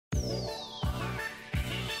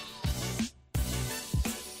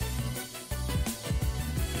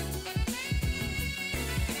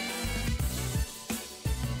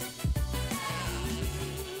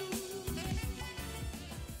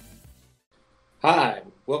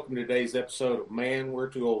Welcome to today's episode of Man, We're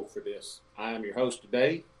Too Old for This. I am your host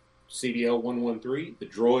today, CDL 113, the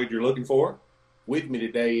droid you're looking for. With me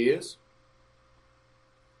today is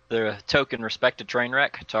The token respected train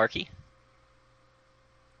wreck, Tarky.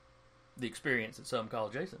 The experience that some call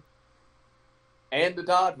Jason. and the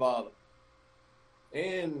Todd Father.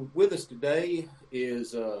 And with us today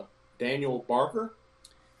is Daniel Barker.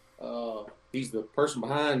 He's the person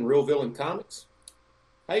behind Real Villain Comics.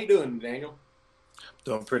 How you doing, Daniel?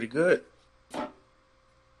 Doing pretty good.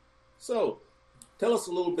 So, tell us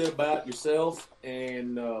a little bit about yourself,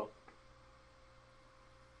 and tell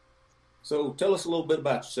us a little bit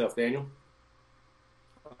about yourself, Daniel.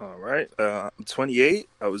 All right. I'm 28.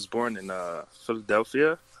 I was born in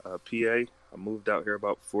Philadelphia, PA. I moved out here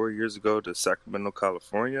about 4 years ago to Sacramento,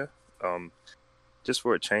 California. Just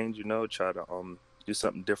for a change, try to do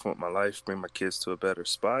something different with my life, bring my kids to a better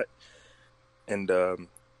spot, and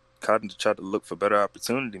kind of try to look for better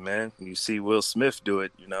opportunity, man. You see Will Smith do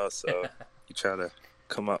it, so you try to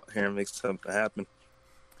come out here and make something happen.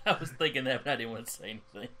 I was thinking that, but I didn't want to say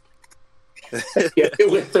anything. Yeah,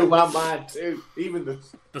 it went through my mind too. Even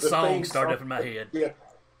the song started up in my head. Yeah,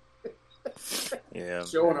 Yeah.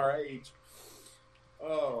 showing our age.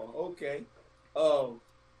 Oh, okay.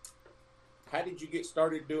 How did you get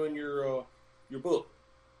started doing your book?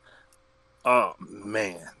 Oh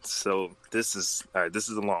man, so this is all right. This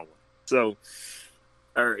is a long one. So,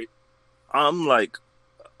 all right, I'm like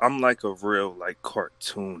a real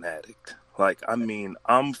cartoon addict.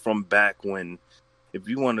 I'm from back when, if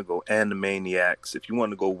you want to go Animaniacs, if you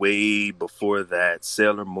want to go way before that,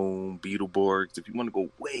 Sailor Moon, Beetleborgs, if you want to go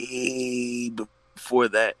way before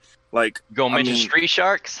that, Gonna mention Street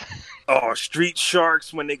Sharks? Oh, Street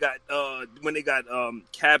Sharks when they got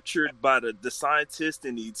captured by the scientist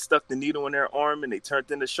and he stuck the needle in their arm and they turned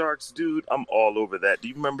into sharks, dude. I'm all over that. Do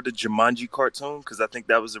you remember the Jumanji cartoon? Because I think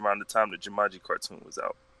that was around the time the Jumanji cartoon was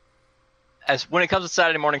out. As when it comes to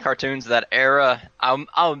Saturday morning cartoons, that era, I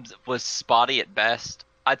was spotty at best.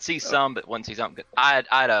 I'd see some, but wouldn't see something. I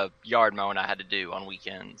had a yard mowing I had to do on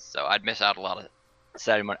weekends, so I'd miss out a lot of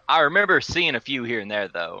Saturday morning. I remember seeing a few here and there,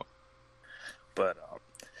 though. But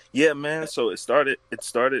yeah, man. So it started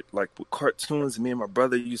like with cartoons. Me and my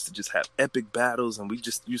brother used to just have epic battles, and we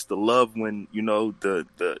just used to love when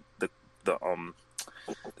the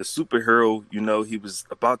superhero, he was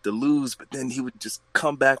about to lose, but then he would just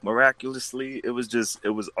come back miraculously. It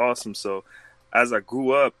was awesome. So as I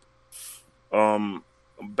grew up,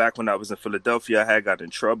 back when I was in Philadelphia, I had got in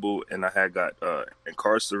trouble and I had got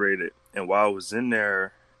incarcerated. And while I was in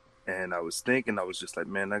there, and I was thinking, I was just like,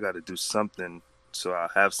 man, I got to do something so I'll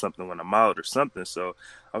have something when I'm out or something. So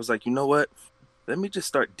I was like, you know what? Let me just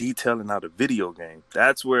start detailing out a video game.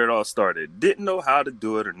 That's where it all started. Didn't know how to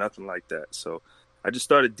do it or nothing like that. So I just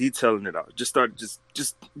started detailing it out. Just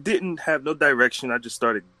didn't have no direction. I just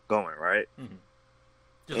started going, right? Mm-hmm.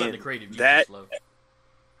 Just letting the creative that, flow.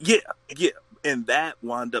 Yeah. And that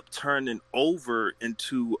wound up turning over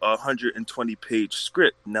into a 120-page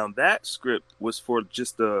script. Now, that script was for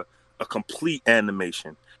just a complete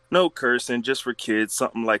animation. No cursing, just for kids,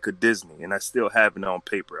 something like a Disney. And I still have it on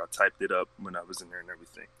paper. I typed it up when I was in there and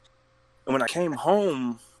everything. And when I came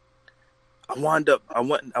home, I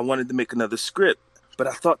wanted to make another script. But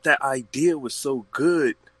I thought that idea was so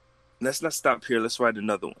good. Let's not stop here. Let's write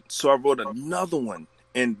another one. So I wrote another one.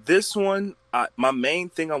 And this one, my main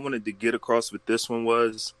thing I wanted to get across with this one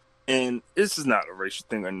was, and this is not a racial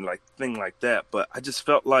thing or thing like that, but I just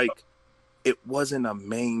felt like it wasn't a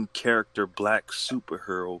main character black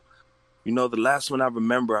superhero. The last one I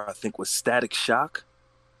remember, I think, was Static Shock.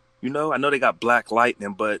 I know they got Black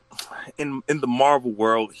Lightning, but in the Marvel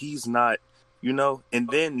world, he's not, And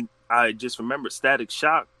then I just remembered Static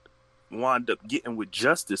Shock wound up getting with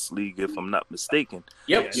Justice League, if I'm not mistaken.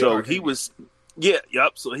 Yep. So he was... Yeah,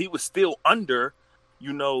 yep. So he was still under,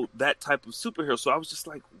 that type of superhero. So I was just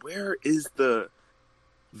like, where is the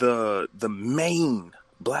main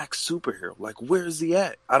black superhero? Like, where is he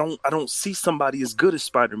at? I don't see somebody as good as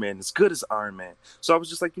Spider-Man, as good as Iron Man. So I was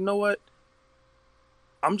just like, you know what?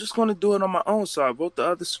 I'm just going to do it on my own. So I wrote the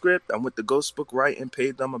other script. I went to Ghost Book Right and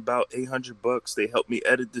paid them about $800. They helped me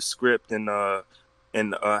edit the script and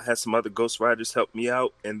had some other ghostwriters help me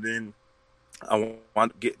out. And then I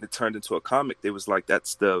wound up getting it turned into a comic. They was like,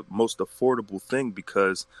 that's the most affordable thing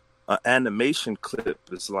because an animation clip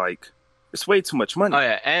is it's way too much money. Oh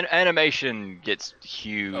yeah, and animation gets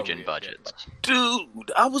huge in budgets.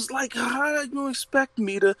 Dude, I was like, how do you expect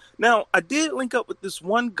me to? Now, I did link up with this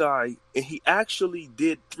one guy, and he actually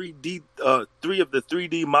did three of the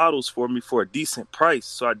 3D models for me for a decent price.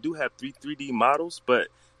 So I do have three 3D models, but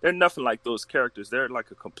they're nothing like those characters. They're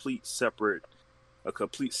like a complete separate a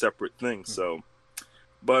complete separate thing. So,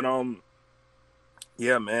 but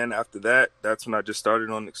yeah, man. After that, that's when I just started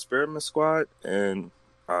on Experiment Squad, and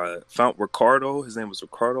I found Ricardo. His name was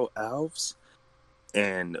Ricardo Alves,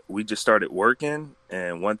 and we just started working,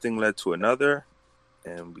 and one thing led to another,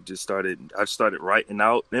 and I started writing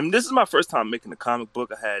out. And this is my first time making a comic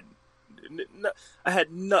book. I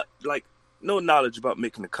had no knowledge about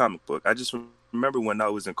making a comic book. I just remember when I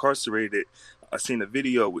was incarcerated, I seen a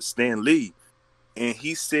video with Stan Lee, and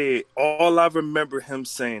he said, all I remember him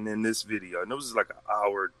saying in this video, and it was like an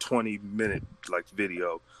hour, 20-minute like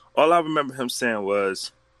video. All I remember him saying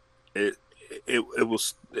was, it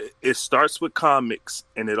starts with comics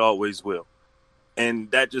and it always will.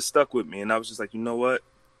 And that just stuck with me. And I was just like, you know what?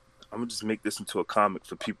 I'm gonna just make this into a comic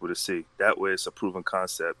for people to see. That way it's a proven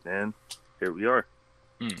concept. And here we are,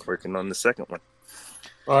 working on the second one.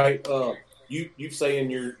 All right. You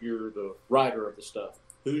saying you're the writer of the stuff.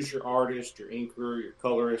 Who's your artist, your inker, your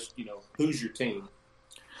colorist? Who's your team?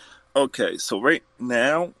 Okay, so right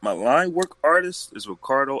now, my line work artist is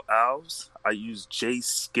Ricardo Alves. I use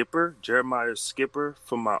Jeremiah Skipper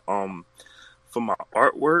for my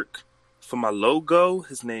artwork. For my logo,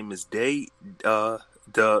 his name is what's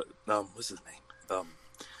his name?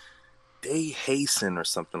 Day Hasten or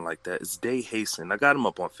something like that. It's Day Hasten. I got him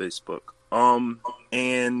up on Facebook.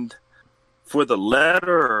 And for the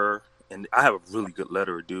letterer, and I have a really good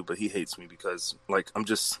letterer, dude, but he hates me because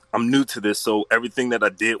I'm new to this, so everything that I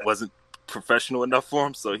did wasn't professional enough for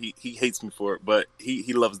him, so he hates me for it, but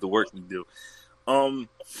he loves the work we do.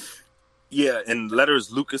 Yeah, and letter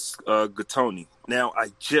is Lucas Gattoni. Now,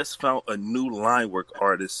 I just found a new line work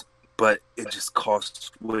artist, but it just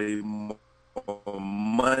costs way more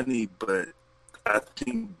money, but I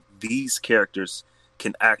think these characters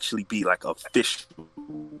can actually be like official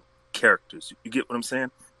characters. You get what I'm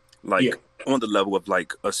saying? On the level of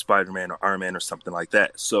like a Spider-Man or Iron Man or something like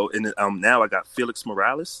that. So now I got Felix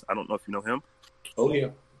Morales. I don't know if you know him. Oh yeah.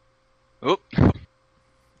 Oop.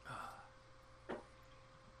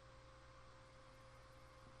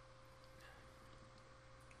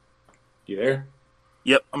 You there?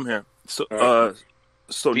 Yep, I'm here. So right.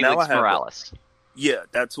 So Felix now I have Morales. Yeah,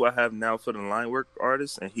 that's who I have now for the line work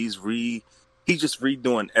artist, and he's just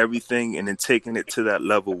redoing everything and then taking it to that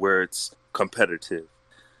level where it's competitive.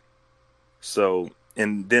 So,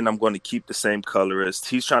 and then I'm going to keep the same colorist.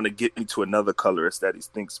 He's trying to get me to another colorist that he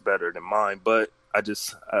thinks better than mine, but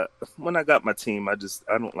when I got my team, I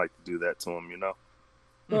don't like to do that to him,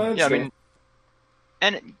 Yeah, I mean,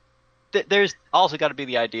 and there's also got to be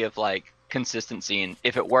the idea of like consistency, and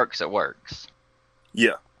if it works, it works.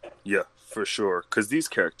 Yeah, for sure. Because these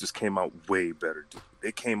characters came out way better, dude.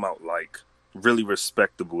 They came out like really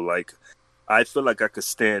respectable. Like, I feel like I could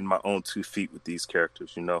stand my own 2 feet with these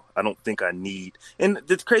characters, I don't think I need. And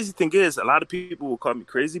the crazy thing is, a lot of people will call me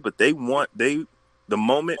crazy, but the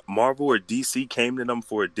moment Marvel or DC came to them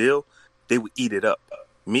for a deal, they would eat it up.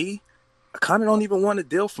 Me, I kind of don't even want a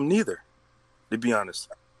deal from neither, to be honest.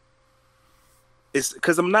 It's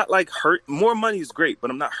because I'm not like hurt. More money is great,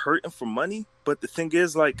 but I'm not hurting for money. But the thing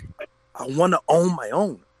is, like, I want to own my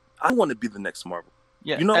own. I want to be the next Marvel.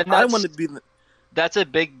 Yeah, I want to be the. That's a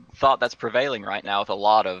big thought that's prevailing right now with a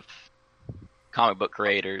lot of comic book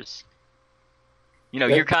creators.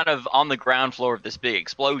 You're kind of on the ground floor of this big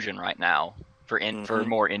explosion right now for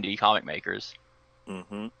more indie comic makers.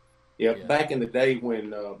 Mm-hmm. Yeah, back in the day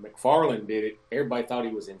when McFarlane did it, everybody thought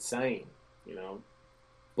he was insane,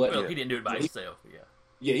 But he didn't do it by himself.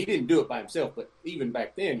 Yeah, he didn't do it by himself. But even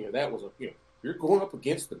back then, that was you're going up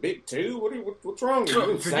against the big two. What's wrong with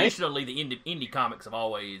you? Traditionally, the indie comics have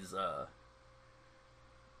always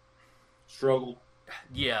struggled.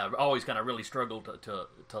 Yeah, always kind of really struggled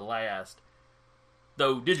to last.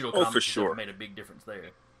 Though digital comics for sure. have made a big difference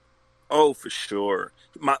there. Oh, for sure.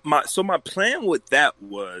 My plan with that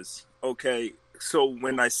was, okay, so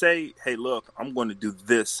when I say, hey, look, I'm going to do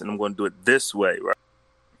this and I'm going to do it this way, right?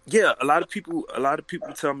 Yeah, a lot of people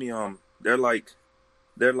tell me they're like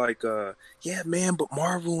yeah, man, but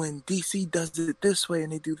Marvel and DC does it this way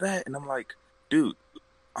and they do that, and I'm like, dude,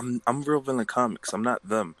 I'm Real Villain Comics. I'm not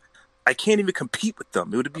them. I can't even compete with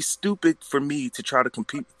them. It would be stupid for me to try to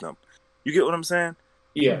compete with them. You get what I'm saying?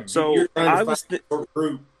 Yeah. So I was a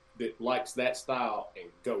group that likes that style and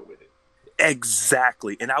go with it.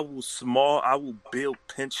 Exactly. And I will build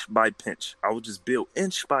pinch by pinch. I will just build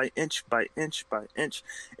inch by inch by inch by inch,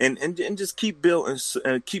 and just keep building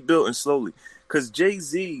slowly. Because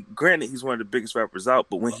Jay-Z, granted, he's one of the biggest rappers out,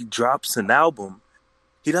 but when he drops an album,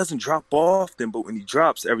 he doesn't drop often, but when he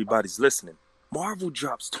drops, everybody's listening. Marvel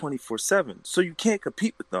drops 24/7, so you can't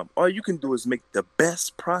compete with them. All you can do is make the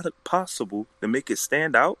best product possible to make it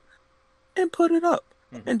stand out, and put it up,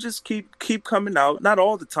 and just keep coming out. Not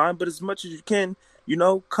all the time, but as much as you can.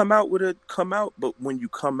 Come out with it. Come out, but when you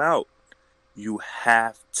come out, you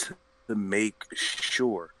have to make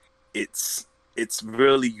sure it's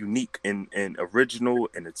really unique and original,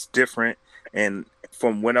 and it's different. And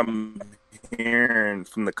from what I'm hearing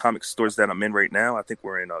from the comic stores that I'm in right now, I think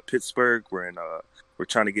we're in Pittsburgh. We're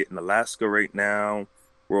trying to get in Alaska right now.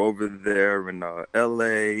 We're over there in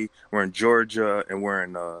LA. We're in Georgia, and we're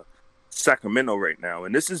in Sacramento right now.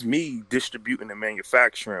 And this is me distributing and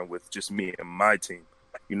manufacturing with just me and my team.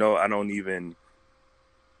 I don't even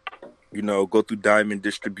go through Diamond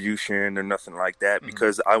Distribution or nothing like that,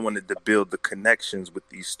 because I wanted to build the connections with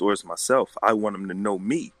these stores myself. I want them to know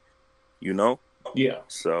me, Yeah.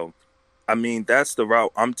 So, I mean, that's the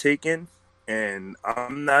route I'm taking, and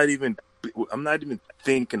I'm not even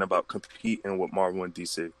thinking about competing with Marvel and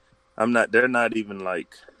DC. They're not even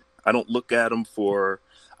like, I don't look at them for.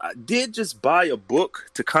 I did just buy a book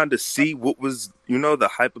to kind of see what was, the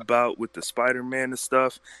hype about with the Spider-Man and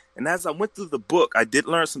stuff. And as I went through the book, I did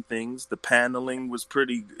learn some things. The paneling was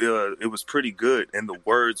pretty good. And the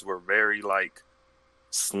words were very,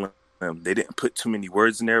 slim. They didn't put too many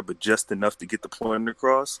words in there, but just enough to get the point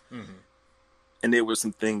across. Mm-hmm. And there were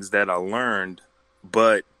some things that I learned.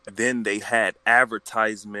 But then they had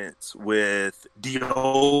advertisements with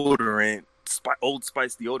deodorant, Old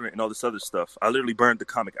Spice deodorant, and all this other stuff. I literally burned the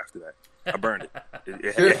comic after that. I burned it.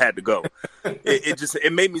 It had to go.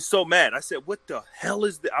 It made me so mad. I said, "What the hell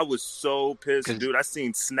is that?" I was so pissed, dude. I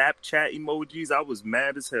seen Snapchat emojis. I was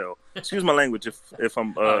mad as hell. Excuse my language if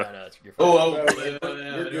I'm. You're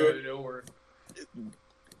good. Don't worry.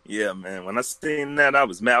 Yeah, man. When I seen that, I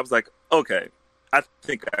was mad. I was like, "Okay, I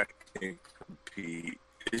think I can compete.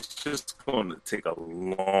 It's just going to take a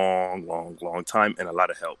long, long, long time and a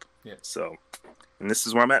lot of help." Yeah. So, and this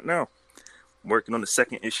is where I'm at now. I'm working on the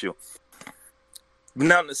second issue.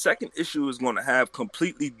 Now, the second issue is going to have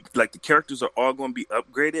completely, the characters are all going to be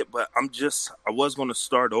upgraded, but I was going to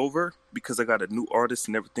start over because I got a new artist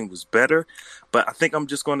and everything was better. But I think I'm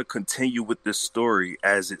just going to continue with this story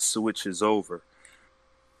as it switches over.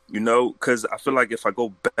 Because I feel like if I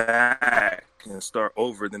go back and start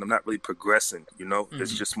over, then I'm not really progressing, Mm-hmm.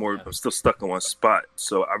 It's just more, I'm still stuck in one spot.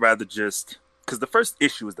 So I'd rather just, because the first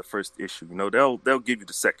issue is the first issue, they'll give you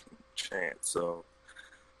the second chance. So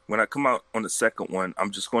when I come out on the second one,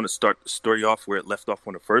 I'm just going to start the story off where it left off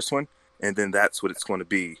on the first one, and then that's what it's going to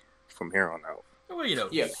be from here on out. Well,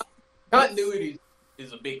 Yeah, continuity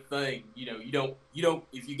is a big thing. You don't,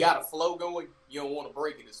 if you got a flow going, you don't want to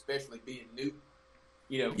break it, especially being new.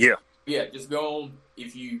 Yeah, just go on.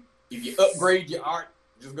 If you upgrade your art,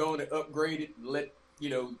 just go on and upgrade it and let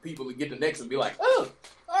people that get the next one be like, oh,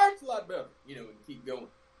 art's a lot better, and keep going.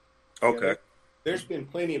 Okay. There's been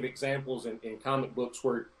plenty of examples in comic books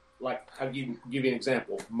where, I'll give you an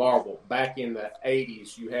example. Marvel, back in the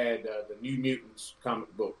 80s, you had the New Mutants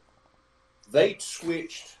comic book. They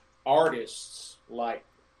switched artists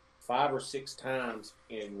 5 or 6 times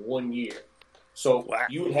in 1 year. So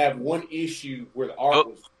you would have one issue where the art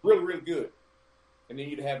was really, really good. And then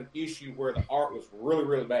you'd have an issue where the art was really,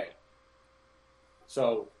 really bad.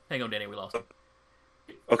 So hang on, Danny, we lost him.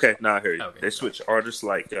 Okay, now I hear you. Okay. They switch artists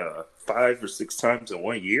 5 or 6 times in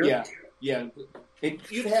 1 year? Yeah. And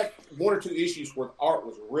you'd have 1 or 2 issues where the art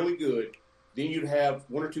was really good. Then you'd have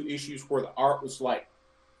 1 or 2 issues where the art was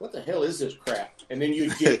what the hell is this crap? And then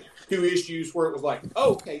you'd get 2 issues where it was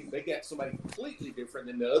okay, they got somebody completely different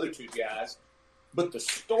than the other 2 guys. But the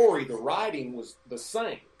story, the writing was the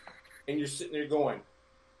same. And you're sitting there going,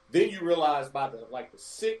 then you realize by the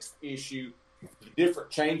 6th issue, the different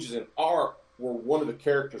changes in art were one of the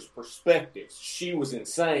characters' perspectives. She was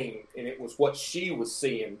insane, and it was what she was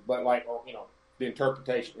seeing, but the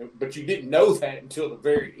interpretation. But you didn't know that until the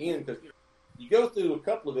very end, because you go through a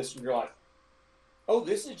couple of this and you're like, oh,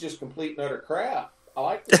 this is just complete and utter crap. I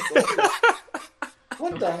like this story.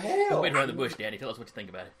 What the hell? Don't wait around the bush, Danny. Tell us what you think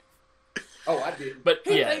about it. Oh, I did. But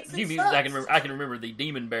yeah, I can remember the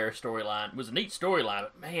Demon Bear storyline. It was a neat storyline,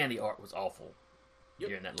 but man, the art was awful.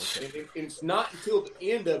 During that little and it's not until the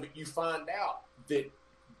end of it you find out that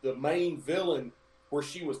the main villain, where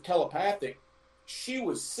she was telepathic, she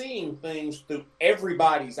was seeing things through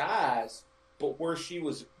everybody's eyes, but where she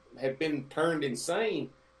had been turned insane.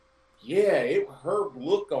 Yeah, her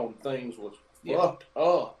look on things was fucked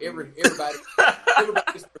up. Everybody's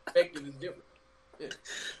perspective is different. Yeah.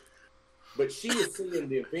 But she was seeing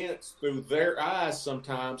the events through their eyes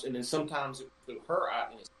sometimes, and then sometimes through her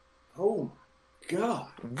eyes. Oh my God!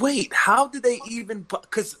 Wait, how did they even?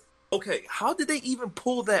 How did they even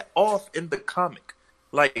pull that off in the comic?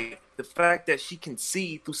 Like the fact that she can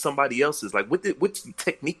see through somebody else's. Like, what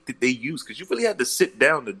technique did they use? Because you really had to sit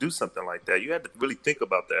down to do something like that. You had to really think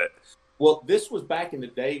about that. Well, this was back in the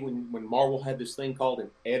day when Marvel had this thing called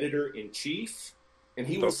an editor-in-chief, and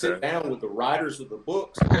he would sit down with the writers of the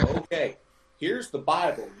books and go, okay, here's the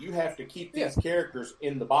Bible. You have to keep these characters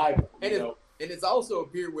in the Bible. And it's also a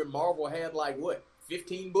period where Marvel had,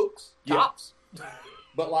 15 books? Tops?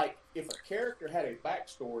 But, if a character had a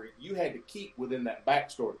backstory, you had to keep within that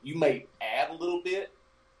backstory. You may add a little bit.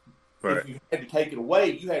 Right. If you had to take it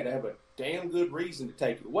away, you had to have a damn good reason to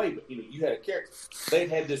take it away. But, you had a character. They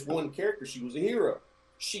had this one character. She was a hero.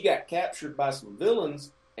 She got captured by some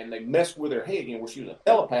villains, and they messed with her head. Where she was a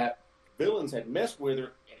telepath. Villains had messed with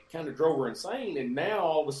her, and it kind of drove her insane. And now,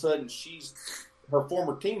 all of a sudden, she's her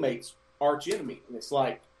former teammate's arch enemy. And it's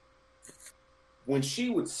like, when she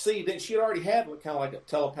would see, then she had already had kind of like a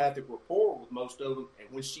telepathic rapport with most of them. And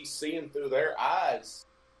when she's seeing through their eyes,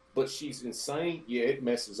 but she's insane, it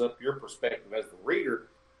messes up your perspective as the reader.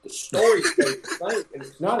 The story stays the same, and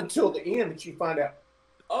it's not until the end that you find out,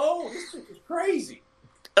 oh, this chick is crazy.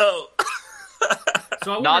 Oh.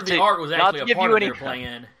 So I wonder if the art was actually a part of their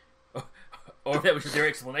plan, or that was just their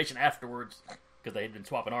explanation afterwards, because they had been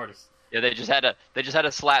swapping artists. Yeah, they just had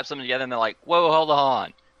to slap something together, and they're like, "Whoa, hold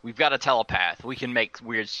on, we've got a telepath. We can make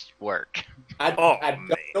weird work." I don't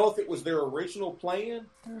know if it was their original plan,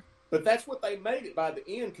 but that's what they made it by the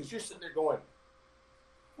end. Because you're sitting there going,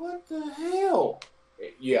 "What the hell?"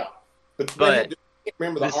 Yeah, but I can't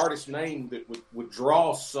remember the artist's name that would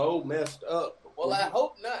draw so messed up. Well, I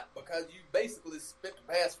hope not, because you basically spent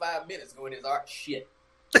the past 5 minutes going, his art shit.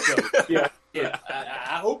 So, yeah.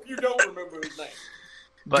 I hope you don't remember his name.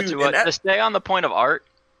 But to stay on the point of art,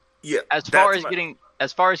 as far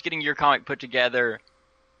as getting your comic put together,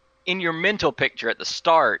 in your mental picture at the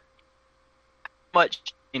start,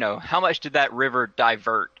 how much did that river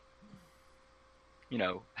divert?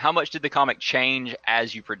 How much did the comic change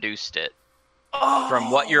as you produced it from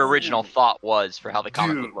what your original thought was for how the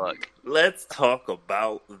comic would look? Let's talk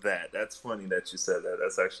about that. That's funny that you said that.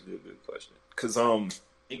 That's actually a good question. Because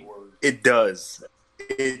it does.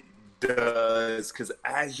 It does. Because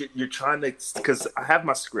as you're trying to, because I have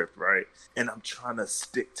my script, right? And I'm trying to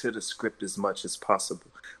stick to the script as much as possible.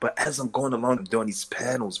 But as I'm going along and doing these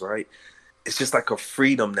panels, right? It's just like a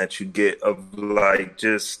freedom that you get of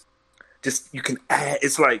just you can add.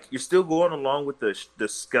 It's like you're still going along with the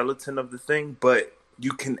skeleton of the thing, but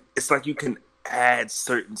it's like you can add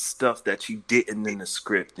certain stuff that you didn't in the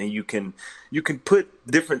script, and you can put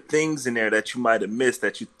different things in there that you might have missed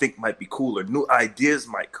that you think might be cool, or new ideas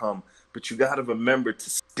might come, but you got to remember to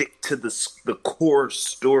stick to the core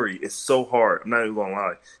story. It's so hard. I'm not even gonna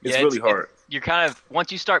lie. It's really hard. You're kind of,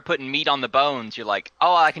 once you start putting meat on the bones, you're like,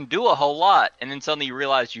 oh, I can do a whole lot, and then suddenly you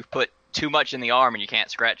realize you've put too much in the arm and you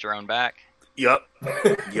can't scratch your own back. Yep.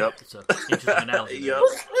 It's an interesting analogy.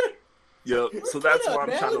 Yep. So that's why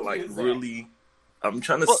I'm trying to I'm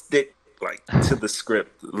trying to stick to the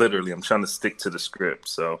script. Literally, I'm trying to stick to the script.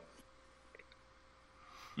 So.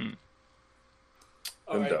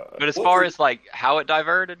 But as far as how it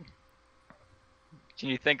diverted, can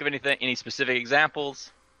you think of any specific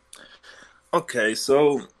examples? Okay,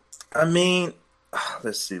 so I mean,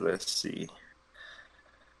 let's see.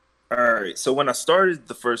 All right, so when I started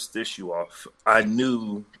the first issue off, I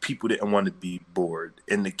knew people didn't want to be bored,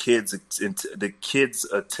 and the kids'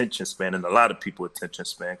 attention span, and a lot of people's attention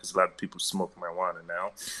span, because a lot of people smoke marijuana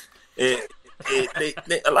now.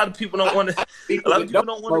 A lot of people don't want to. A lot of people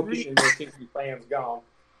don't want to read. Fans gone.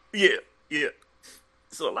 Yeah.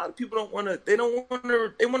 So a lot of people don't want to. They want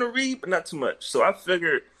to read, but not too much. So I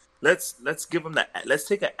figured let's give them that. Let's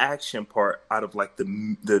take an action part out of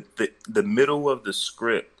the middle of the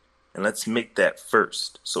script. And let's make that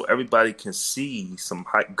first, so everybody can see some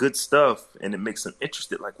good stuff, and it makes them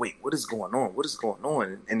interested. Like, wait, what is going on? What is going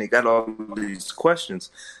on? And they got all these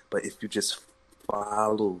questions. But if you just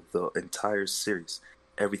follow the entire series,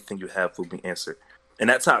 everything you have will be answered. And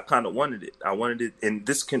that's how I kind of wanted it. I wanted it, and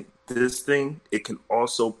this thing, it can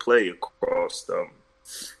also play across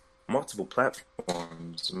multiple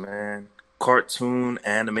platforms, man. Cartoon,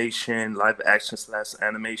 animation, live action /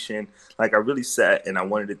 animation. I really sat and I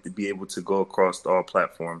wanted it to be able to go across all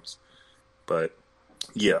platforms. But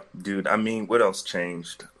yeah, dude, I mean, what else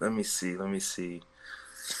changed? Let me see.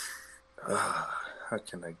 How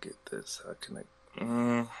can I get this? All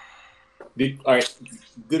right,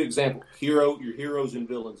 good example. Your heroes and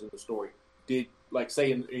villains in the story. Did,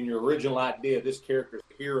 say in your original idea, this character's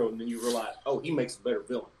a hero, and then you realize, oh, he makes a better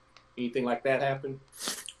villain. Anything like that happen?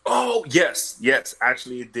 Oh, yes,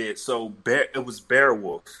 actually it did. So it was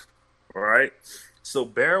Beowulf, all right? So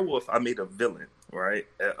Beowulf, I made a villain, right?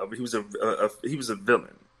 He was a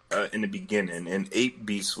villain in the beginning, and Ape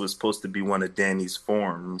Beast was supposed to be one of Danny's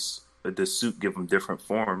forms. But the suit gave him different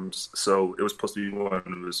forms, so it was supposed to be one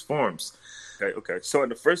of his forms. Okay. So in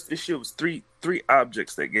the first issue, it was three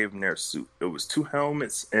objects that gave him their suit. It was 2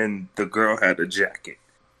 helmets, and the girl had a jacket.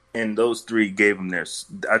 And those 3 gave him their.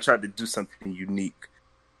 I tried to do something unique,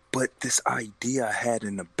 but this idea I had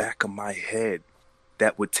in the back of my head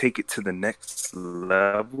that would take it to the next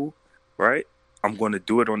level, right? I'm going to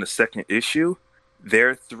do it on the second issue. There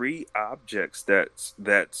are 3 objects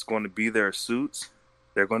that's going to be their suits.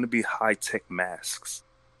 They're going to be high-tech masks.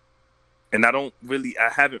 And I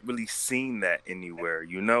haven't really seen that anywhere,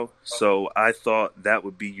 you know? So I thought that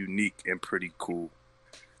would be unique and pretty cool.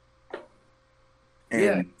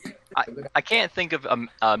 And I can't think of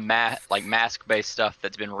a mask-based stuff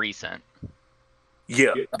that's been recent.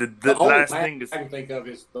 Yeah, the last thing I can think of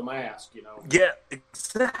is the mask, you know. Yeah,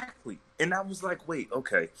 exactly. And I was like, wait,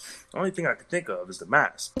 okay. The only thing I could think of is the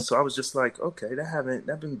mask. So I was just like, okay,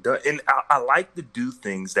 that been done. And I like to do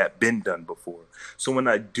things that been done before. So when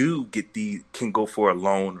I do can go for a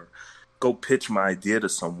loan or go pitch my idea to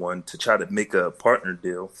someone to try to make a partner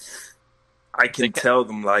deal, I can tell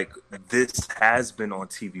them, like, this has been on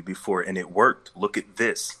TV before and it worked. Look at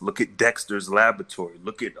this. Look at Dexter's Laboratory.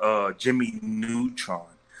 Look at Jimmy Neutron.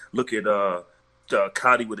 Look at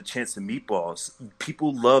Cotty with a Chance of Meatballs.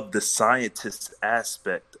 People love the scientist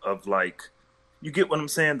aspect of, like, you get what I'm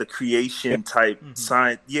saying? The creation type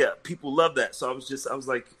science. Yeah, people love that. So I was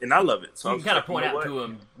like, and I love it. So you kind of point out to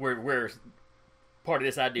them where part of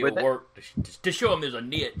this idea will work to show them there's a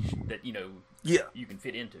niche that, you can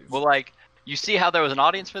fit into. Well, like, you see how there was an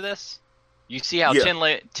audience for this? You see how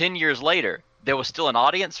 10 years later, there was still an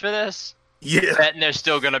audience for this? Yeah. And there's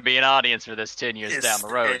still going to be an audience for this 10 years down the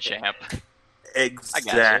road, champ.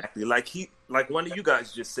 Exactly. Like one of you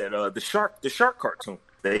guys just said, the shark cartoon.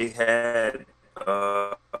 They had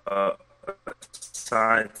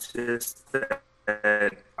scientists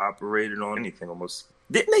that operated on anything almost.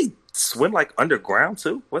 Didn't they swim, like, underground,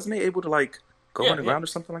 too? Wasn't they able to, like, go underground or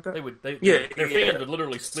something like that? Their fins would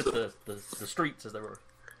literally split the streets as they were.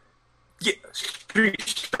 Yeah, street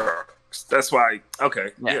sharks. That's why.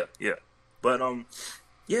 Okay. Yeah. But and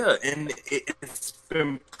it's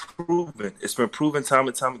been proven. It's been proven time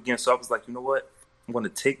and time again. So I was like, you know what? I'm going to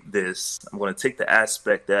take this. I'm going to take the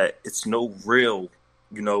aspect that it's no real,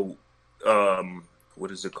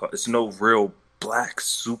 what is it called? It's no real black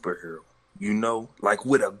superhero. Like,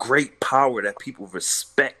 with a great power that people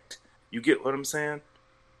respect. You get what I'm saying?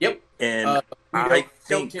 Yep. And I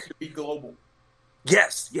think tend to be global.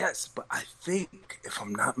 Yes. But I think, if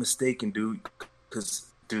I'm not mistaken, dude, because,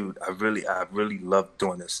 dude, I really love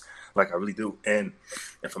doing this. Like, I really do. And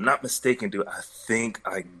if I'm not mistaken, dude, I think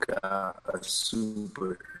I got a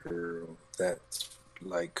superhero that's,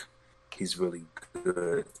 like, he's really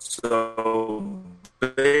good. So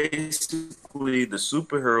basically, the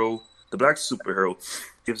black superhero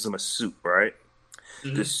gives him a suit, right?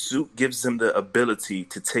 Mm-hmm. The suit gives them the ability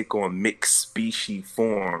to take on mixed species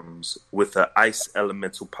forms with an ice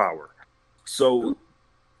elemental power. So,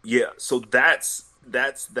 so that's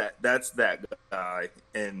that guy,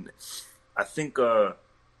 and I think that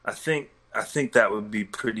would be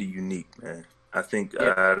pretty unique, man. I think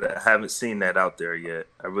I haven't seen that out there yet.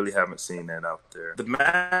 I really haven't seen that out there. The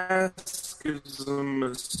mask gives him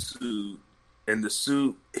a suit. In the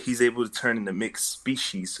suit, he's able to turn into mixed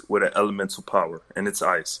species with an elemental power, and it's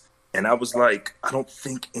ice. And I was like, I don't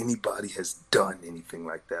think anybody has done anything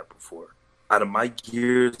like that before. Out of my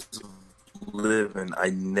years of living,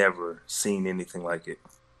 I never seen anything like it.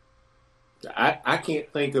 I can't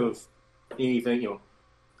think of anything.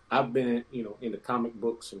 I've been into comic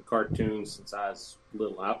books and cartoons since I was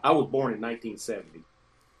little. I was born in 1970.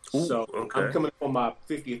 Ooh, so okay. I'm coming up on my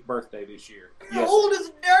 50th birthday this year. You're old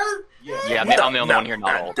as dirt. Yeah, I'm the only one here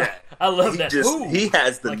not old. I love that. He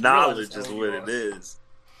has the knowledge, is what it is.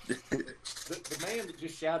 The man that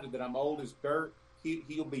just shouted that I'm old as dirt,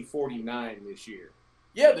 he'll be 49 this year.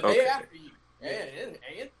 Yeah, the day after you. And.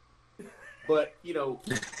 But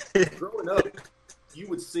growing up, you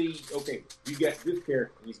would see, okay, you got this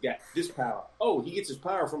character, and he's got this power. Oh, he gets his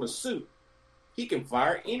power from a suit. He can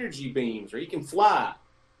fire energy beams, or he can fly.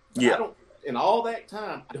 Yeah. In all that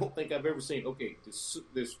time, I don't think I've ever seen, okay,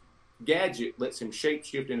 this gadget lets him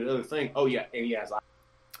shapeshift into other thing. Oh, yeah, and he has eyes.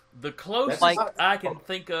 The closest I can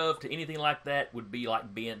think of to anything like that would be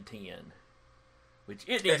like Ben 10. Which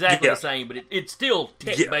isn't exactly the same, but it's still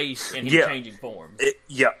tech-based and him changing forms.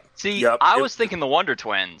 See, I was thinking the Wonder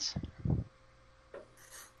Twins.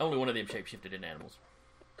 Only one of them shapeshifted in animals.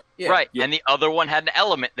 Yeah. Right, and the other one had an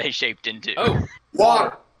element they shaped into. Oh,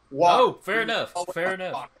 water. Fair enough. Fair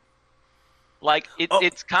enough. Like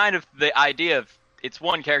it's kind of the idea of it's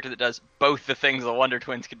one character that does both the things the Wonder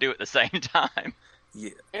Twins could do at the same time.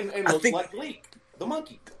 Yeah, and looks like Bleak, the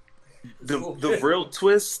monkey. The real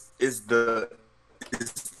twist is the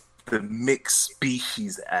mixed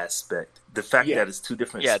species aspect. The fact that it's two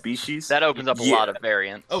different species that opens up a lot of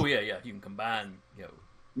variants. Oh yeah, you can combine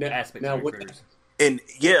aspects of your critters. And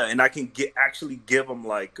I can actually give them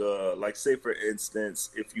like say for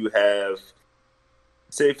instance, if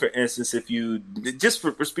you just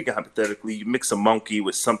for speaking hypothetically, you mix a monkey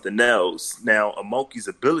with something else. Now a monkey's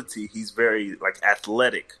ability, he's very like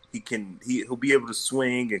athletic. He'll be able to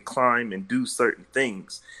swing and climb and do certain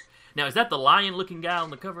things. Now is that the lion looking guy on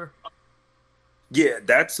the cover? Yeah,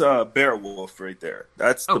 that's Beowulf right there.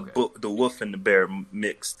 That's the wolf and the bear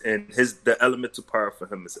mixed, and the elemental power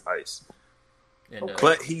for him is ice. And,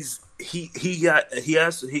 but he just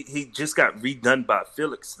got redone by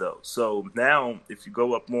Felix though. So now if you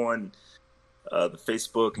go up on the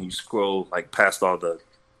Facebook and you scroll like past all the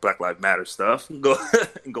Black Lives Matter stuff and go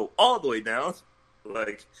all the way down,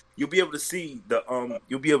 like you'll be able to see the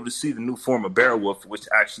new form of Beowulf, which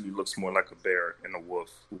actually looks more like a bear and a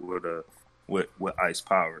wolf with ice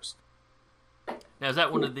powers. Now is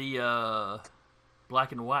that one of the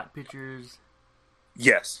black and white pictures?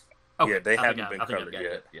 Yes. Okay. Yeah, they haven't been covered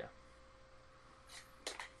yet. Yeah.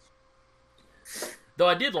 Though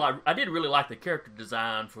I did really like the character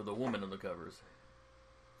design for the woman on the covers.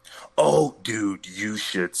 Oh, dude, you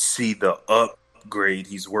should see the upgrade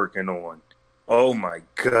he's working on. Oh my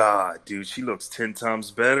god, dude, she looks 10 times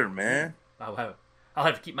better, man. I'll have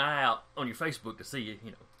to keep my eye out on your Facebook to see you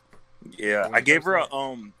know. Yeah, I gave her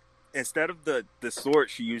instead of the sword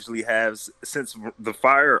she usually has, since the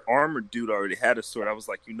fire armor dude already had a sword, I was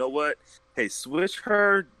like, you know what? Hey, switch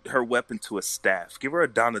her weapon to a staff. Give her a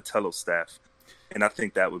Donatello staff. And I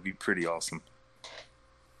think that would be pretty awesome.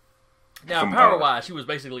 Now, power-wise, she was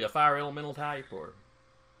basically a fire elemental type, or?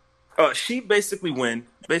 She basically win.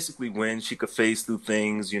 She could phase through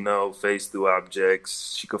things, phase through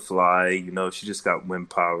objects. She could fly, she just got wind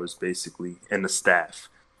powers, basically. And the staff.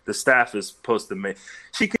 The staff is supposed to make...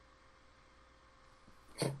 She can...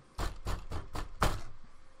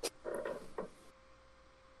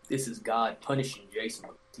 This is God punishing Jason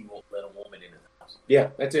because he won't let a woman in his house. Yeah,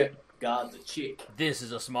 that's it. God's a chick. This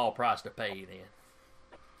is a small price to pay, then.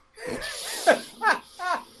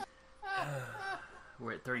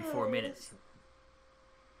 We're at 34 minutes.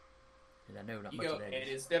 And I know not much of that. And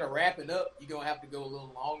instead of wrapping up, you're going to have to go a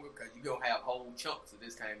little longer because you're going to have whole chunks of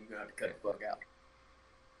this time you're going to have to cut the fuck out.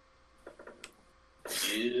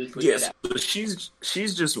 Yes, so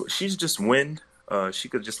she's just wind. She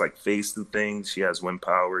could just like phase through things. She has wind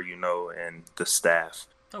power, and the staff.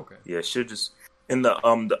 Okay. Yeah, she'll just... And the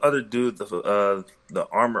other dude, the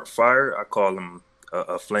armored fire, I call him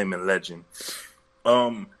a flaming legend.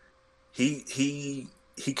 He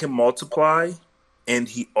can multiply, and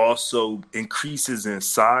he also increases in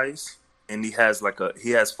size, and he has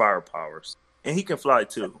fire powers, and he can fly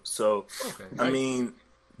too. So okay. I mean,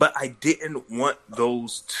 but I didn't want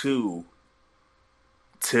those two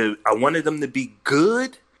to. I wanted them to be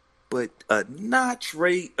good, but a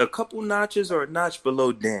couple notches or a notch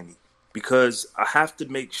below Danny. Because I have to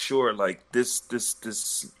make sure, like this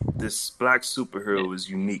black superhero is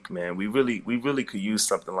unique, man. We really could use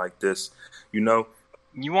something like this, You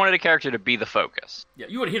wanted a character to be the focus. Yeah,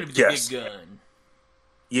 you wanted him to be the big gun.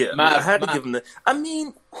 Yeah, I had to give him the. I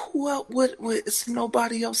mean, what? It's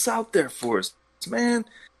nobody else out there for us, man.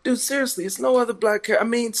 Dude, seriously, it's no other black character. I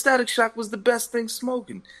mean, Static Shock was the best thing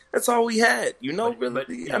smoking. That's all we had, really. But,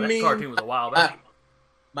 that cartoon was a while back.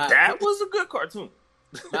 That was a good cartoon.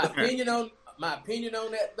 My opinion on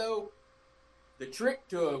that though, the trick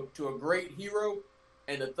to a great hero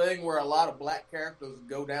and the thing where a lot of black characters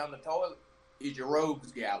go down the toilet is your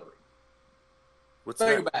rogues gallery.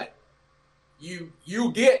 Think about it. You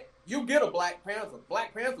get a Black Panther.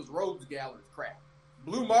 Black Panther's rogues gallery is crap.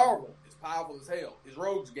 Blue Marvel is powerful as hell. His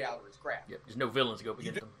rogues gallery is crap. Yeah, there's no villains to go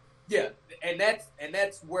against them. Yeah, and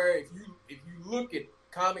that's where if you look at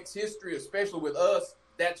comics history, especially with us,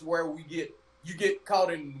 that's where you get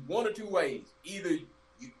caught in one or two ways. Either you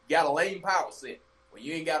got a lame power set where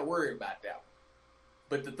you ain't got to worry about that one.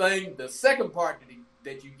 But the second part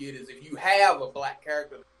that you get is if you have a black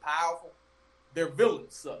character that's powerful, their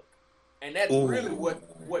villains suck. And that's really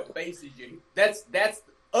what bases you. That's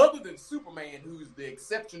other than Superman, who's the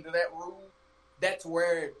exception to that rule, that's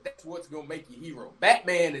what's going to make you hero.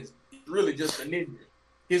 Batman is really just a ninja.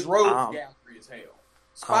 His rogues gallery is hell.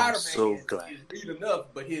 Spider-Man is neat enough,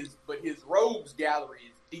 but his rogues gallery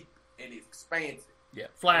is deep and expansive. Yeah,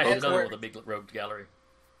 Flash is another with a big rogues gallery.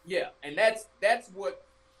 Yeah, and that's where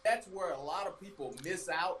a lot of people miss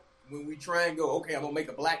out when we try and go, okay, I'm gonna make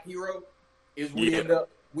a black hero. Is we end up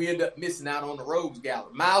missing out on the rogues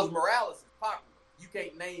gallery. Miles Morales is popular. You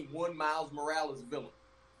can't name one Miles Morales villain.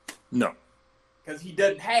 No, because he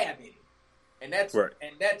doesn't have any, and that's right.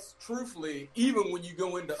 And that's truthfully, even when you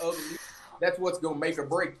go into other, that's what's gonna make or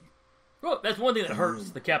break you. Well, that's one thing that hurts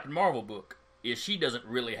the Captain Marvel book is she doesn't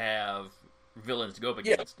really have villains to go up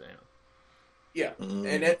against now. Yeah,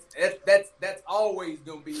 and that's always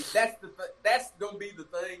gonna be that's gonna be the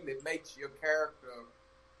thing that makes your character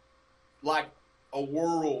like a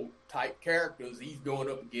world type character. Is he's going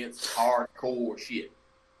up against hardcore shit.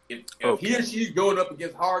 If he or she's going up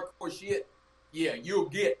against hardcore shit, yeah, you'll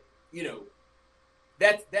get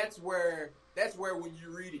that's where when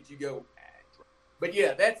you read it you go. But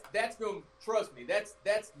yeah, that's gonna trust me.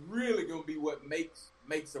 That's really gonna be what makes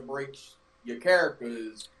or breaks your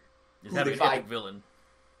characters. Is having an epic villain.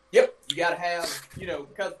 Yep, you got to have,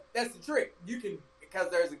 because that's the trick. You can, because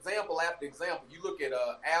there's example after example. You look at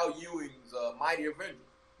Al Ewing's Mighty Avengers.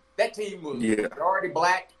 That team was majority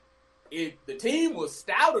black. The team was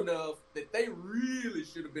stout enough that they really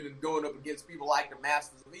should have been going up against people like the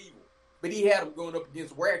Masters of Evil. But he had them going up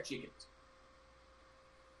against were-chickens.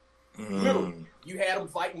 Literally, you had them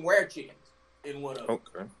fighting were-chickens in one of them.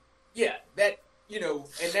 Okay. Yeah,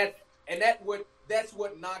 that's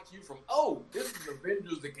what knocks you from, this is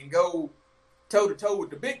Avengers that can go toe-to-toe with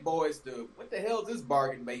the big boys to, what the hell is this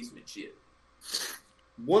bargain basement shit?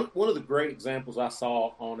 One of the great examples I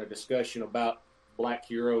saw on a discussion about black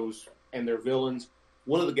heroes and their villains,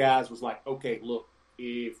 one of the guys was like, okay, look,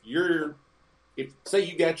 if say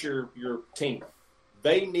you got your team,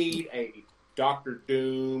 they need a Dr.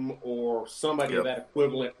 Doom or somebody of that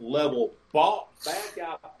equivalent level bad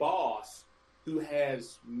guy boss who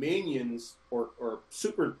has minions or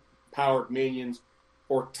super powered minions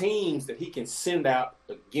or teams that he can send out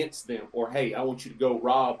against them. Or, hey, I want you to go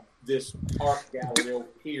rob this art gallery over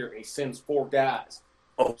here. And he sends 4 guys.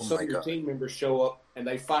 Some of your team members show up and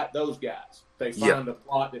they fight those guys. They find a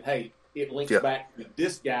plot that, hey, it links back to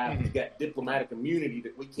this guy who's got diplomatic immunity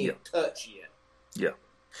that we can't touch yet. Yeah.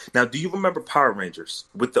 Now, do you remember Power Rangers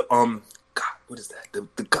with the, God, what is that? The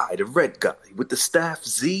guy, the red guy with the staff,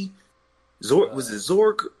 Z? Zorg, was it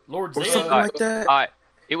Zorg? Lord or Zed. something like that?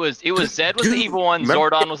 It was Zed was the evil one,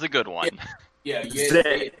 Zordon was the good one. Yeah.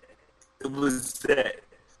 Zed. It was Zed.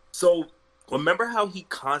 So, remember how he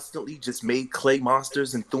constantly just made clay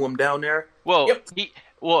monsters and threw them down there? Well,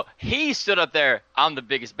 he stood up there, I'm the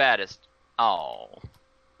biggest, baddest. Oh.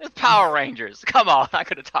 It's Power Rangers. Come on, I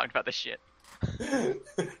could have talked about this shit.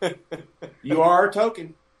 You are a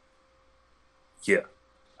token. Yeah.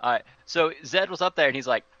 Alright, so Zed was up there and he's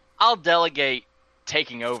like, I'll delegate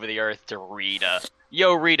taking over the Earth to Rita.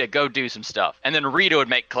 Yo, Rita, go do some stuff. And then Rita would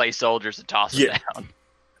make clay soldiers and toss them down.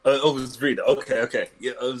 It was Rita. Okay.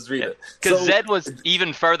 Yeah, it was Rita. Because Zed was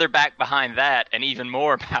even further back behind that and even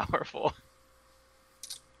more powerful.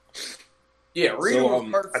 Yeah, Rita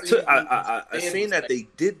was I seen that they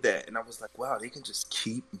did that, and I was like, wow, they can just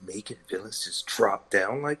keep making villains just drop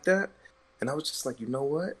down like that. And I was just like, you know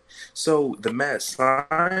what? So the mad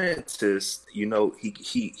scientist,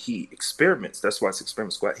 he experiments. That's why it's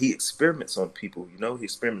Experiment Squad. He experiments on people, He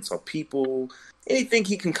experiments on people. Anything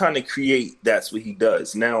he can kind of create, that's what he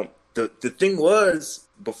does. Now, the thing was,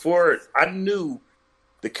 before I knew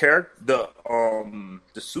the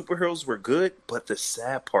superheroes were good, but the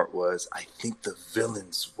sad part was, I think the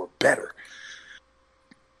villains were better.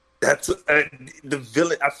 That's the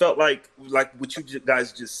villain. I felt like what you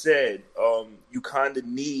guys just said. You kind of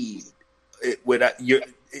need it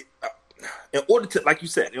in order to, like you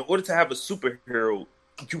said, in order to have a superhero,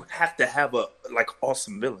 you have to have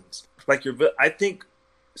awesome villains. I think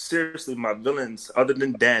seriously, my villains, other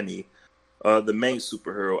than Danny, the main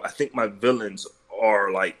superhero, I think my villains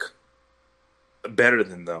are better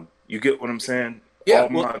than them. You get what I'm saying? Yeah, all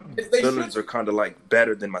my villains are kind of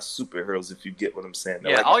better than my superheroes, if you get what I'm saying.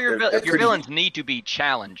 Yeah, all your villains need to be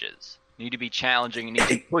challenges. Need to be challenging and need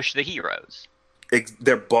to push the heroes.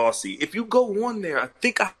 They're bossy. If you go on there, I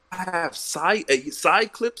think I have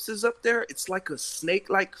Cyclops is up there. It's like a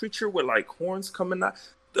snake-like creature with horns coming out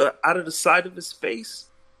of the side of his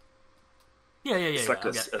face. Yeah. It's like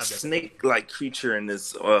a snake-like creature, and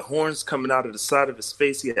his horns coming out of the side of his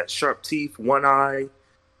face. He has sharp teeth, one eye.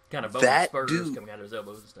 Kind of bone spurs coming out of his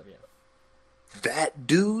elbows and stuff, yeah. That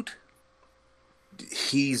dude,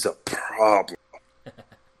 he's a problem.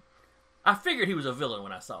 I figured he was a villain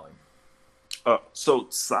when I saw him. So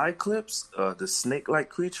Cyclops, the snake-like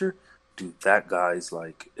creature, dude, that guy's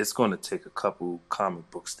it's going to take a couple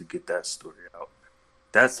comic books to get that story out.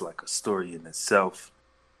 That's a story in itself.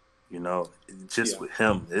 You know, just with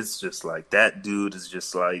him, it's just like that dude is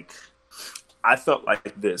just like. I felt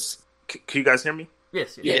like this. Can you guys hear me?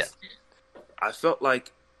 Yes. I felt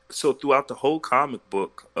like so throughout the whole comic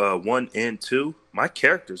book, 1 and 2, my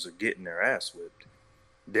characters are getting their ass whipped.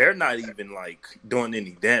 They're not even like doing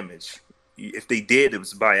any damage. If they did, it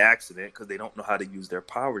was by accident because they don't know how to use their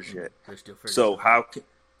powers yet. So how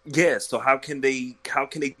can they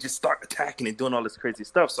just start attacking and doing all this crazy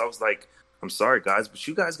stuff? So I was like, I'm sorry guys, but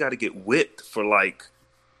you guys got to get whipped for like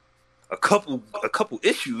a couple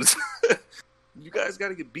issues. You guys got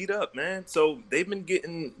to get beat up, man. So they've been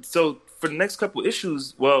getting for the next couple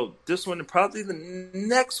issues. Well, this one and probably the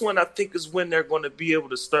next one, I think, is when they're going to be able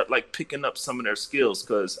to start like picking up some of their skills.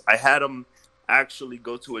 Because I had them actually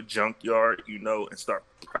go to a junkyard, and start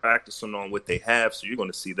practicing on what they have. So you're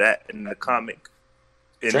going to see that in the comic.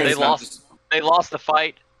 And they lost the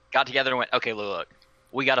fight, got together and went, okay, look,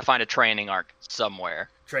 we got to find a training arc somewhere.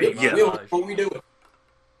 What we doing?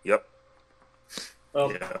 Yep. I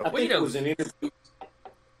think it was an interview.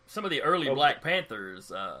 Some of the early Black Panthers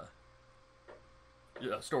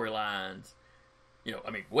storylines,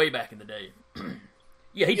 way back in the day.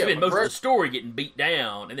 He'd spend most of the story getting beat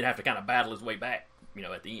down and then have to kind of battle his way back,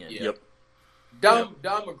 at the end. Yep. Don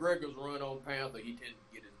McGregor's run on Panther, he tended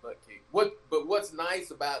to get his butt kicked. But what's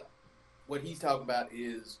nice about what he's talking about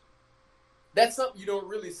is that's something you don't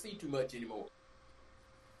really see too much anymore.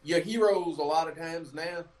 Your heroes a lot of times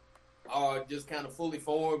now are just kind of fully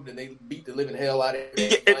formed and they beat the living hell out of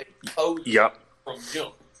everything. Yep. From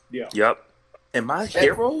jump. Yeah. Yep. And my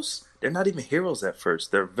heroes, they're not even heroes at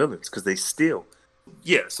first. They're villains because they steal.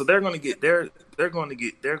 Yeah, so they're gonna get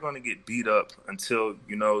beat up until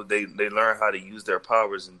they learn how to use their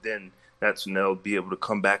powers, and then that's when they'll be able to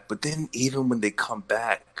come back. But then even when they come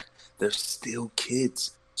back, they're still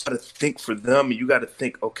kids. So you got to think for them. You got to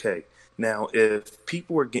think, okay, now if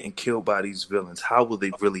people are getting killed by these villains, how will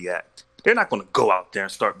they really act? They're not going to go out there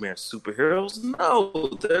and start being superheroes. No,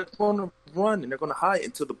 they're going to run and they're going to hide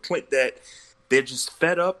until the point that they're just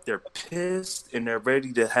fed up, they're pissed, and they're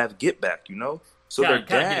ready to have get back. So their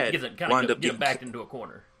dad wound up getting backed into a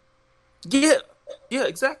corner. Yeah,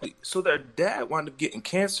 exactly. So their dad wound up getting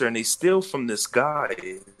cancer, and they steal from this guy.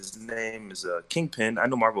 His name is Kingpin. I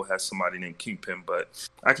know Marvel has somebody named Kingpin, but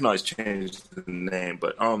I can always change the name.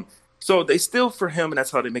 But so they steal for him, and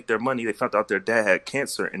that's how they make their money. They found out their dad had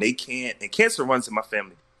cancer, and they can't. And cancer runs in my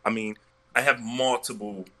family. I mean, I have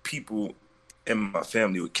multiple people in my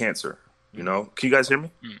family with cancer. Can you guys hear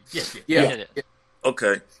me? Yes. Yeah.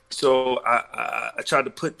 Okay, so I tried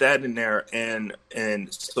to put that in there, and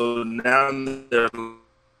so now they're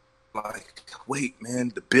like, wait,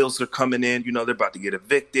 man, the bills are coming in. They're about to get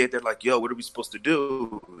evicted. They're like, yo, what are we supposed to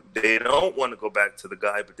do? They don't want to go back to the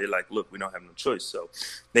guy, but they're like, look, we don't have no choice. So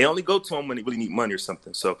they only go to him when they really need money or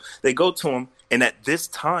something. So they go to him, and at this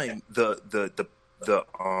time, the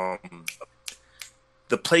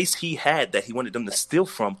place he had that he wanted them to steal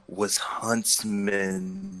from was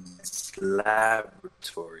Huntsman's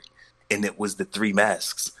laboratory, and it was the 3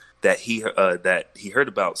 masks that he heard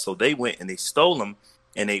about. So they went and they stole them,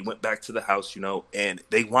 and they went back to the house, and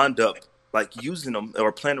they wound up like using them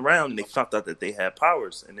or playing around, and they found out that they had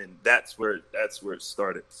powers, and then that's where it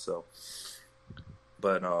started. So,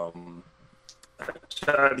 but I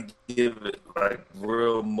try to give it like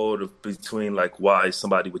real motive between like why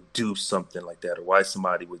somebody would do something like that or why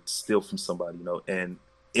somebody would steal from somebody, and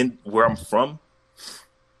in where I'm from,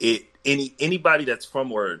 anybody that's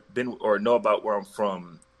from or been or know about where I'm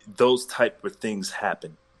from, those type of things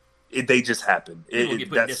happen. They just happen.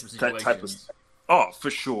 That's that type of for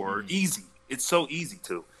sure. Easy. It's so easy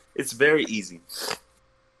too. It's very easy.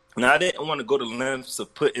 Now, I didn't want to go to lengths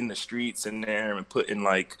of putting the streets in there and putting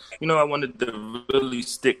like, I wanted to really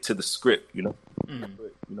stick to the script, Put,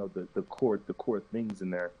 the core things in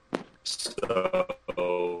there.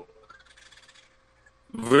 So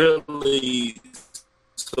really,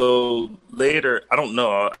 later, I don't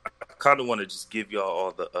know. I kind of want to just give y'all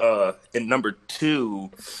all the. In number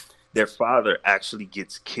 2, their father actually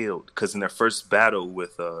gets killed because in their first battle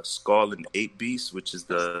with Skull and 8 Beast, which is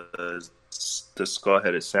the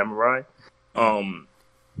skull-headed samurai, once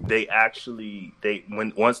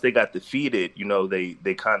they got defeated,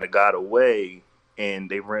 they kind of got away and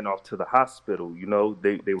they ran off to the hospital.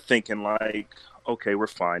 They were thinking like, okay, we're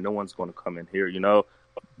fine, no one's going to come in here.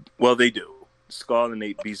 Well, they do. Skull and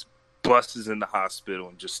 8 Beast busts in the hospital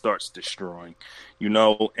and just starts destroying,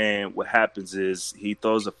 and what happens is he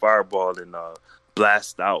throws a fireball and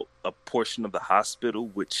blast out a portion of the hospital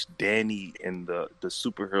which Danny and the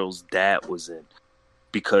superhero's dad was in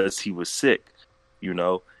because he was sick,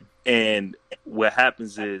 and what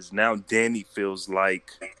happens is now Danny feels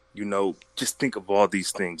like You know, just think of all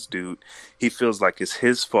these things, dude. He feels like it's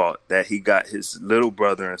his fault that he got his little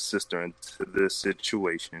brother and sister into this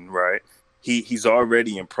situation, right? He's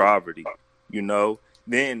already in poverty, you know.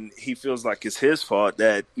 Then he feels like it's his fault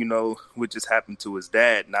that, you know, what just happened to his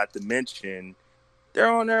dad, not to mention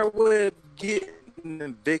they're on their way of getting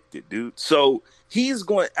evicted, dude. So he's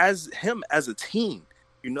going as a team,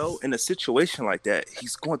 you know, in a situation like that,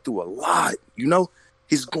 he's going through a lot, you know.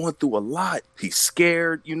 He's going through a lot. He's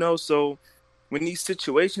scared, you know. So when these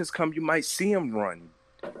situations come, you might see him run.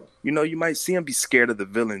 You know, you might see him be scared of the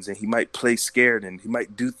villains, and he might play scared, and he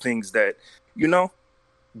might do things that, you know.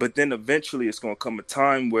 But then eventually it's going to come a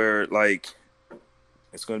time where, like,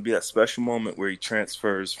 it's going to be that special moment where he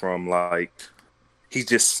transfers from, like, he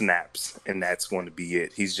just snaps, and that's going to be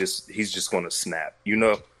it. He's just going to snap, you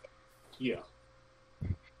know? Yeah.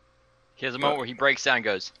 He has a moment where he breaks down and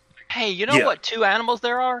goes, hey, you know what 2 animals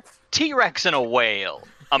there are? T-Rex and a whale.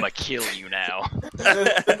 I'm going to kill you now.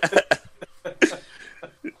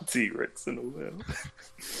 T-Rex and a whale.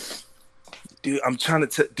 Dude, I'm trying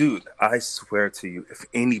to dude, I swear to you, if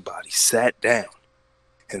anybody sat down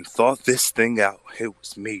and thought this thing out, it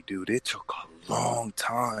was me, dude. It took a long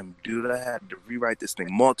time, dude. I had to rewrite this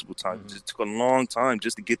thing multiple times. It took a long time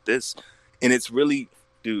just to get this. And it's really,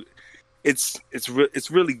 dude, it's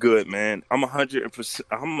really good, man. I'm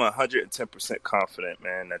 110% confident,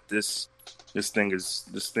 man, that this thing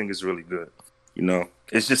is really good. You know,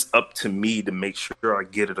 it's just up to me to make sure I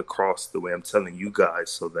get it across the way I'm telling you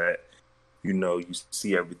guys, so that, you know, you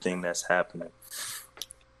see everything that's happening.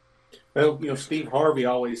 Well, you know, Steve Harvey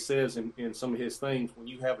always says in some of his things, when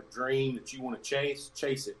you have a dream that you want to chase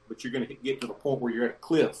it, but you're going to get to the point where you're at a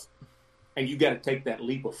cliff, and you got to take that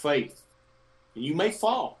leap of faith. And you may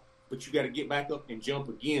fall, but you got to get back up and jump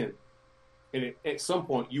again. And at some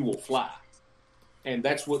point, you will fly. And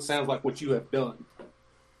that's what sounds like what you have done.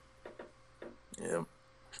 Yeah,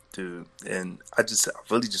 dude. And I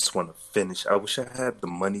really just want to finish. I wish I had the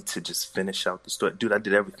money to just finish out the story. Dude, I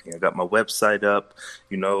did everything. I got my website up.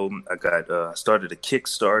 You know, I started a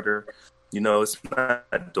Kickstarter. You know, it's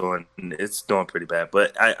doing pretty bad,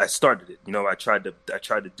 but I started it. You know, I tried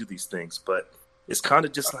to do these things, but it's kind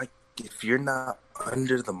of just like, if you're not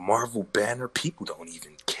under the Marvel banner, people don't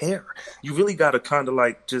even care. You really got to kind of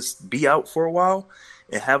like just be out for a while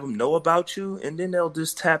and have them know about you, and then they'll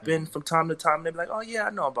just tap in from time to time. They'll be like, oh, yeah, I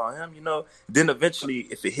know about him, you know. Then eventually,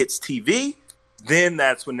 if it hits TV, then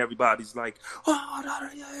that's when everybody's like, oh,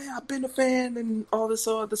 yeah, I've been a fan and all this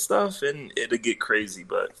other stuff, and it'll get crazy.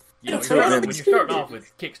 But when you're starting off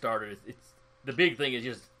with Kickstarter, it's the big thing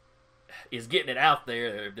is getting it out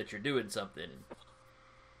there that you're doing something.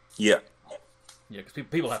 Yeah. Yeah, because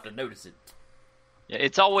people have to notice it. Yeah,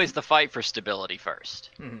 it's always the fight for stability first.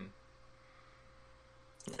 Mm-hmm.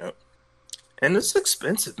 Yep. And it's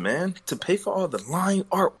expensive, man, to pay for all the line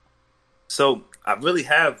art. So I really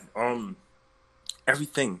have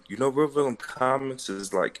everything. You know, Real Villain Comics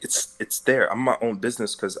is like, it's there. I'm my own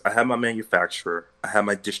business because I have my manufacturer, I have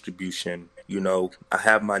my distribution. You know, I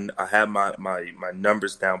have my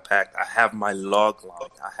numbers down packed. I have my log line.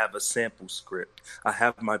 I have a sample script. I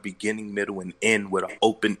have my beginning, middle, and end with an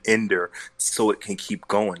open ender so it can keep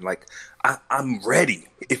going. Like, I'm ready.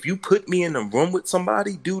 If you put me in a room with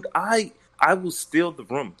somebody, dude, I will steal the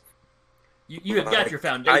room. You have got your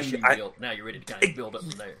foundation built. Now you're ready to kind of build up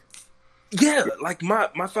from there. Yeah, like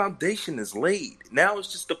my foundation is laid. Now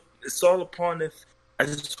it's all upon if I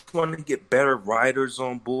just want to get better writers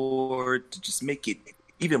on board to just make it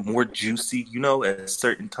even more juicy, you know, at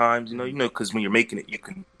certain times, you know, because when you're making it, you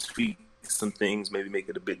can tweak some things, maybe make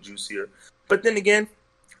it a bit juicier. But then again,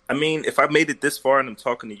 I mean, if I made it this far and I'm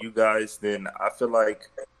talking to you guys, then I feel like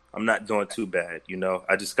I'm not doing too bad, you know.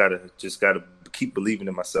 I just gotta keep believing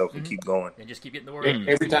in myself and keep going. And just keep getting the word out.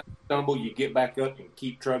 Every time you stumble, you get back up and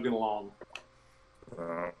keep trugging along.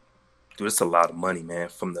 Dude, it's a lot of money, man.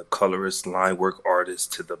 From the colorist, line work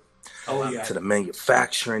artist to the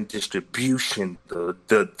manufacturing, distribution, the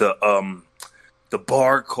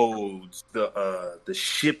barcodes, the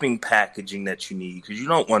shipping packaging that you need, because you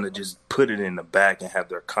don't want to just put it in the bag and have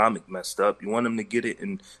their comic messed up. You want them to get it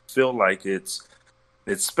and feel like it's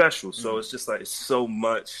special. So it's just like, it's so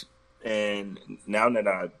much. And now that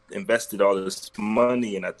I've invested all this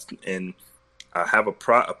money and I have a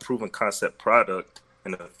proven concept product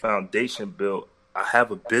and a foundation built, I have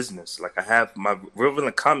a business. Like, I have my Real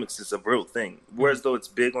Villain Comics is a real thing. Whereas though it's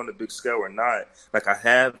big on the big scale or not, like, I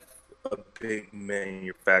have a big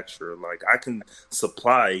manufacturer. Like, I can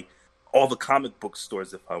supply all the comic book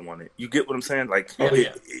stores if I want it. You get what I'm saying? Like,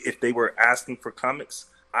 if they were asking for comics,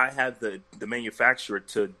 I have the manufacturer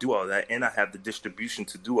to do all that, and I have the distribution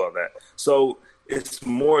to do all that. So it's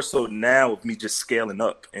more so now of me just scaling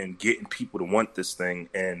up and getting people to want this thing,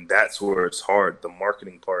 and that's where it's hard, the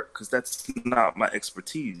marketing part, because that's not my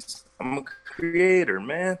expertise. I'm a creator,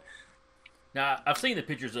 man. Now, I've seen the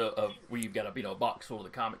pictures of where you've got a box full of the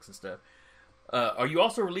comics and stuff. Are you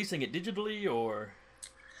also releasing it digitally, or?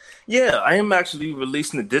 Yeah, I am actually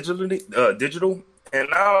releasing it digital, and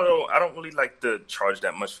I don't really like to charge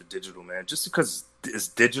that much for digital, man, just because it's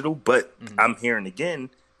digital. But I'm hearing again,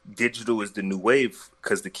 digital is the new wave,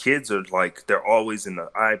 because the kids are like, they're always in the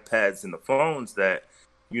iPads and the phones that,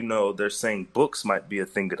 they're saying books might be a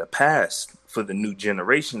thing of the past for the new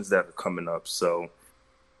generations that are coming up. So,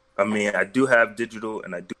 I mean, I do have digital,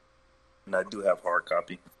 and I do have hard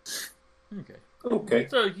copy. Okay.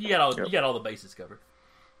 So you got all the bases covered.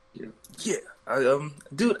 Yeah.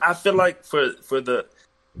 Dude, I feel like for the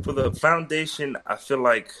foundation, I feel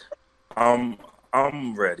like I'm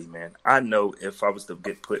ready, man. I know if I was to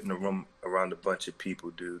get put in a room around a bunch of people,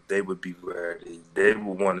 dude, they would be ready. They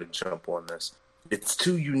would want to jump on this. It's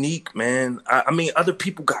too unique, man. I mean, other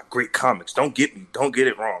people got great comics. Don't get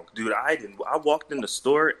it wrong, dude. I walked in the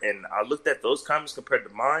store and I looked at those comics compared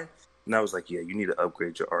to mine, and I was like, yeah, you need to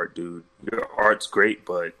upgrade your art, dude. Your art's great,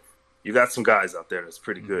 but you got some guys out there that's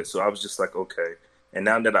pretty good. So I was just like, okay. And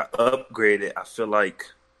now that I upgraded, I feel like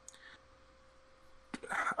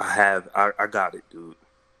I got it, dude.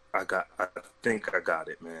 I think I got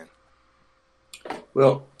it, man.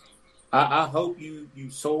 Well, I hope you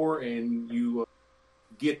soar and you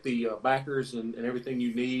get the backers and everything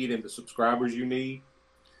you need and the subscribers you need.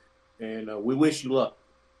 And we wish you luck.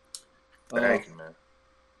 Thank you, man.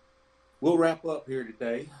 We'll wrap up here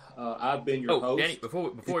today. I've been your host. Danny,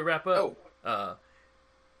 before we wrap up,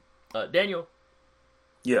 Daniel.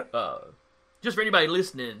 Yeah. Just for anybody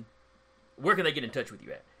listening, where can they get in touch with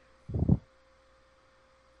you at?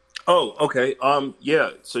 Oh, okay.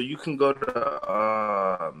 Yeah. So you can go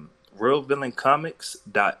to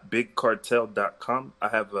realvillaincomics.bigcartel.com. I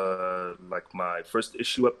have my first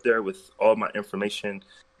issue up there with all my information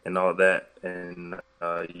and all that, and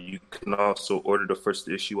you can also order the first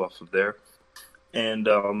issue off of there. And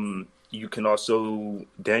you can also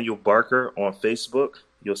Daniel Barker on Facebook.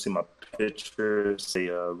 You'll see my picture, say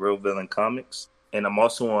Real Villain Comics, and I'm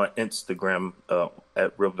also on Instagram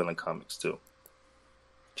at Real Villain Comics too.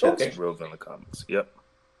 Just Real Villain Comics. Yep.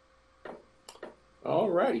 All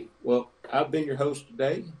righty. Well, I've been your host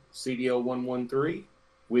today, CDO113.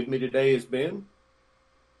 With me today has been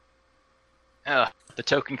the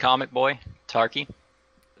token comic boy, Tarky.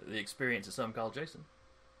 The experience of some call Jason.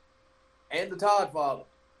 And the Todd Father.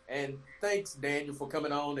 And thanks, Daniel, for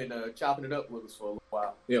coming on and chopping it up with us for a little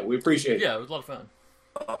while. Yeah, we appreciate it. Yeah, it was a lot of fun.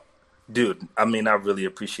 Dude, I mean, I really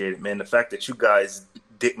appreciate it, man. The fact that you guys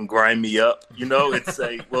didn't grind me up, it's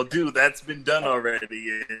well, dude, that's been done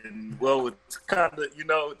already. And, well, it's kind of,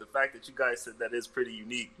 the fact that you guys said that is pretty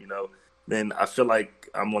unique, then I feel like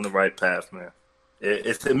I'm on the right path, man.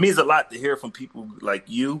 It means a lot to hear from people like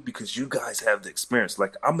you, because you guys have the experience.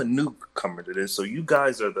 Like, I'm a newcomer to this, so you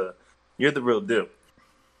guys you're the real deal.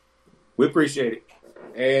 We appreciate it.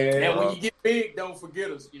 And when you get big, don't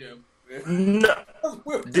forget us, No,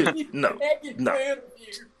 dude, no.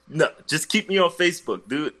 No, just keep me on Facebook,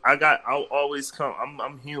 dude. I'll always come.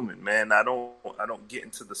 I'm human, man. I don't get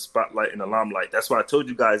into the spotlight and the limelight. That's why I told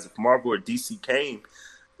you guys, if Marvel or DC came,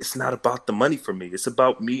 it's not about the money for me. It's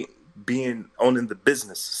about me owning the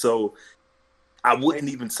business. So I wouldn't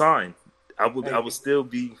even sign. I would still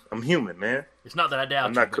be. I'm human, man. It's not that I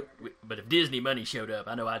doubt you, but if Disney money showed up,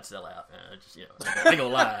 I know I'd sell out. I ain't gonna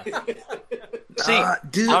lie. See,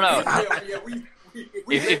 dude, I don't know.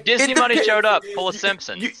 If Disney money showed up, pull a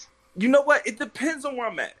Simpsons. You know what? It depends on where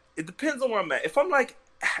I'm at. If I'm like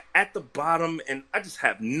at the bottom and I just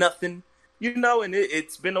have nothing, and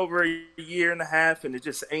it's been over a year and a half and it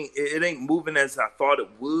just ain't moving as I thought it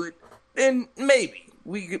would, then maybe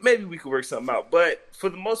we could work something out. But for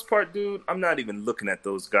the most part, dude, I'm not even looking at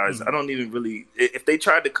those guys. I don't even really. If they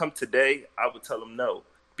tried to come today, I would tell them no,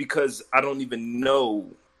 because I don't even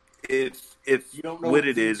know if you don't know what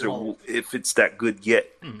it is or if it's that good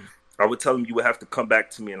yet. I would tell them you would have to come back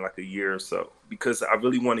to me in like a year or so, because I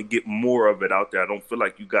really want to get more of it out there. I don't feel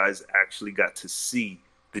like you guys actually got to see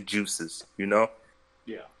the juices, Yeah.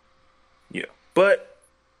 Yeah. But,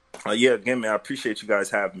 again, man, I appreciate you guys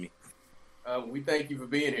having me. We thank you for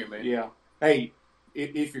being here, man. Yeah. Hey,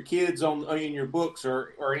 if your kids in your books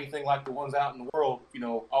or anything like the ones out in the world,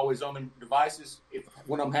 always on their devices, if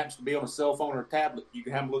one of them happens to be on a cell phone or a tablet, you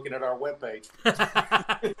can have them looking at our webpage.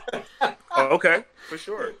 Okay, for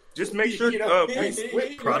sure. Just make sure.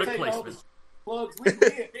 Product placement. Plugs. We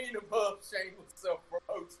ain't above shameless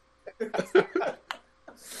self-promote.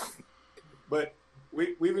 But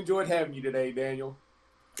we've enjoyed having you today, Daniel.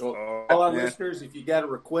 Well, all our listeners, if you got a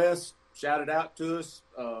request, shout it out to us.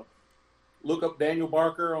 Look up Daniel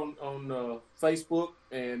Barker on Facebook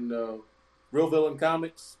and Real Villain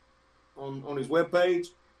Comics on his webpage.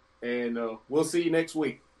 And we'll see you next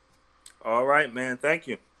week. All right, man. Thank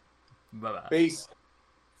you. Bye-bye. Peace.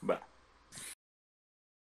 Bye.